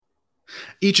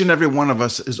Each and every one of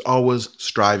us is always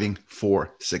striving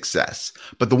for success.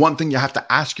 But the one thing you have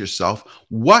to ask yourself,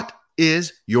 what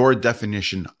is your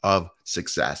definition of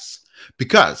success?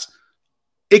 Because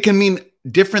it can mean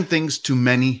different things to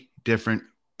many different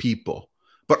people.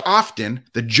 But often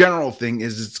the general thing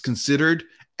is it's considered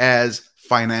as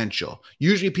financial.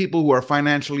 Usually people who are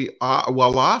financially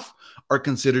well off are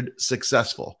considered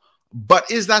successful. But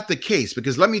is that the case?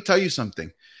 Because let me tell you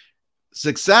something.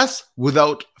 Success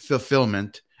without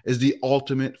fulfillment is the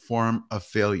ultimate form of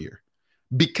failure.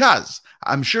 Because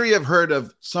I'm sure you have heard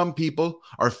of some people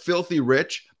are filthy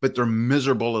rich, but they're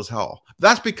miserable as hell.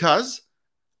 That's because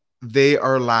they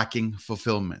are lacking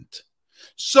fulfillment.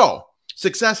 So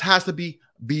success has to be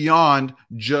beyond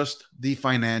just the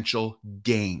financial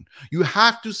gain. You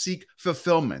have to seek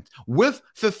fulfillment. With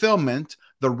fulfillment,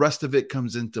 the rest of it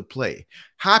comes into play.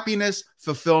 Happiness,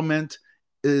 fulfillment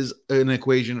is an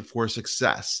equation for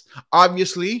success.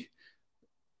 Obviously,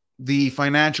 the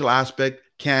financial aspect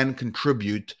can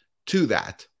contribute to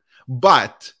that.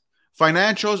 But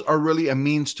financials are really a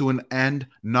means to an end,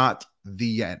 not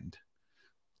the end.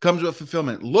 Comes with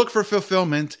fulfillment. Look for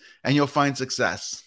fulfillment and you'll find success.